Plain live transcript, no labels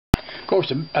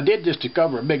course, I did just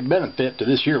discover a big benefit to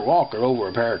this here walker over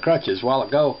a pair of crutches. A while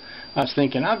ago, I was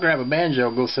thinking, I'll grab a banjo,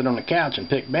 go sit on the couch and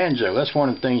pick banjo. That's one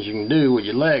of the things you can do with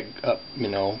your leg up, you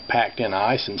know, packed in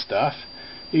ice and stuff.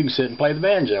 You can sit and play the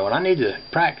banjo. And I need to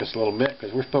practice a little bit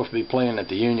because we're supposed to be playing at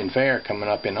the Union Fair coming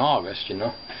up in August, you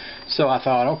know. So I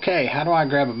thought, okay, how do I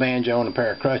grab a banjo and a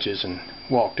pair of crutches and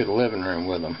walk to the living room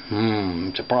with them?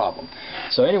 It's a problem.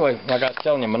 So anyway, like I was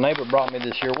telling you, my neighbor brought me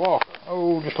this here walker.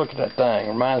 Oh, just look at that thing.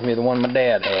 Reminds me of the one my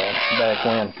dad had back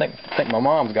when. I think my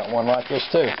mom's got one like this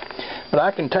too. But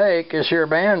I can take this here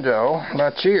banjo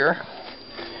right here.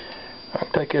 I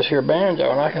can take this here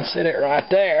banjo and I can sit it right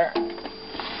there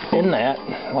in that,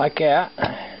 like that.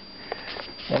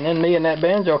 And then me and that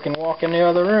banjo can walk in the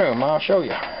other room. I'll show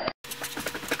you.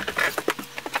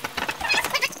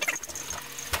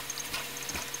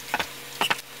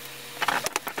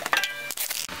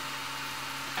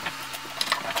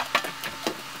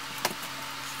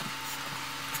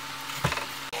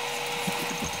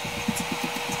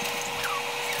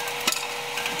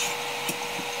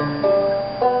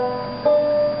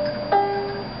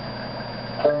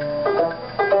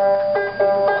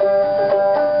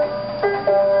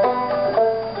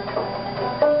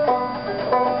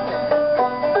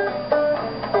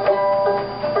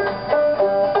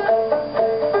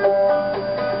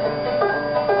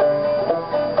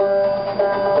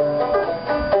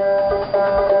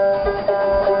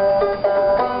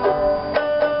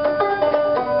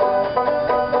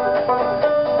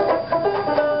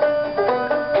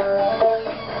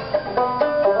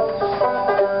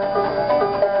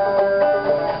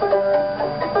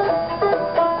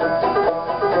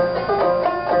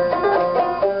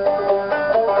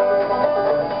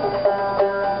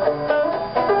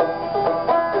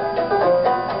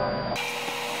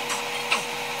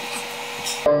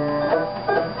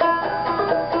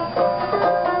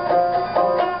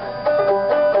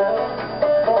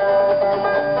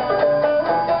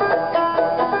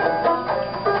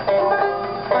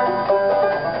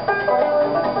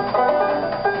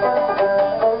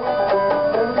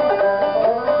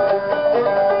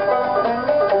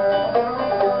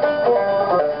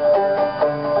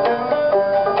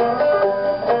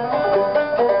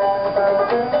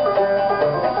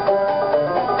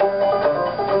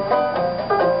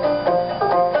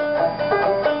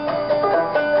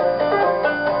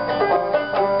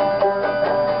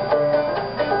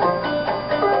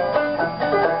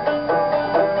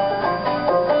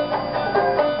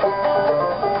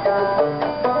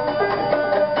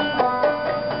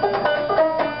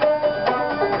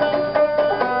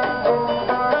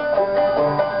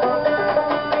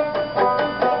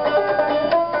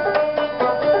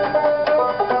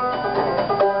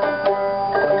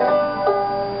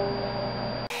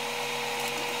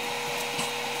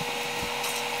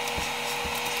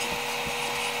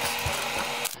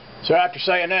 So after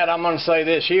saying that, I'm going to say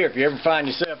this here. If you ever find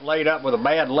yourself laid up with a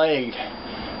bad leg,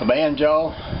 a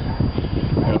banjo,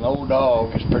 and an old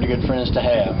dog, it's pretty good friends to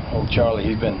have. Old Charlie,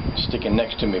 he's been sticking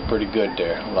next to me pretty good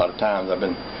there. A lot of times I've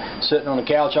been sitting on the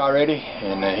couch already,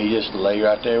 and he just lay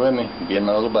right there with me, being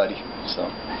my little buddy. So,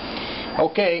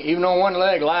 okay, even on one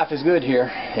leg, life is good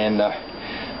here. And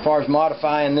as far as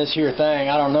modifying this here thing,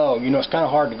 I don't know. You know, it's kind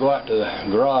of hard to go out to the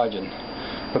garage and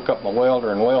hook up my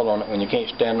welder and weld on it when you can't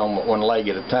stand on one leg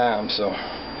at a time. So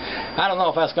I don't know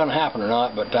if that's going to happen or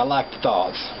not, but I like the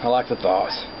thoughts. I like the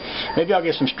thoughts. Maybe I'll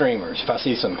get some streamers. If I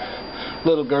see some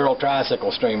little girl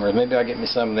tricycle streamers, maybe I'll get me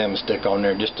some of them and stick on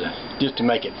there just to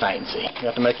make it fancy. You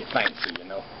have to make it fancy, you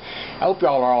know. I hope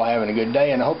y'all are all having a good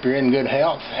day, and I hope you're in good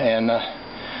health. And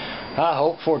I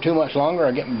hope for too much longer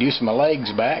I get use of my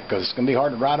legs back, because it's going to be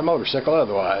hard to ride a motorcycle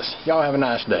otherwise. Y'all have a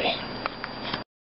nice day.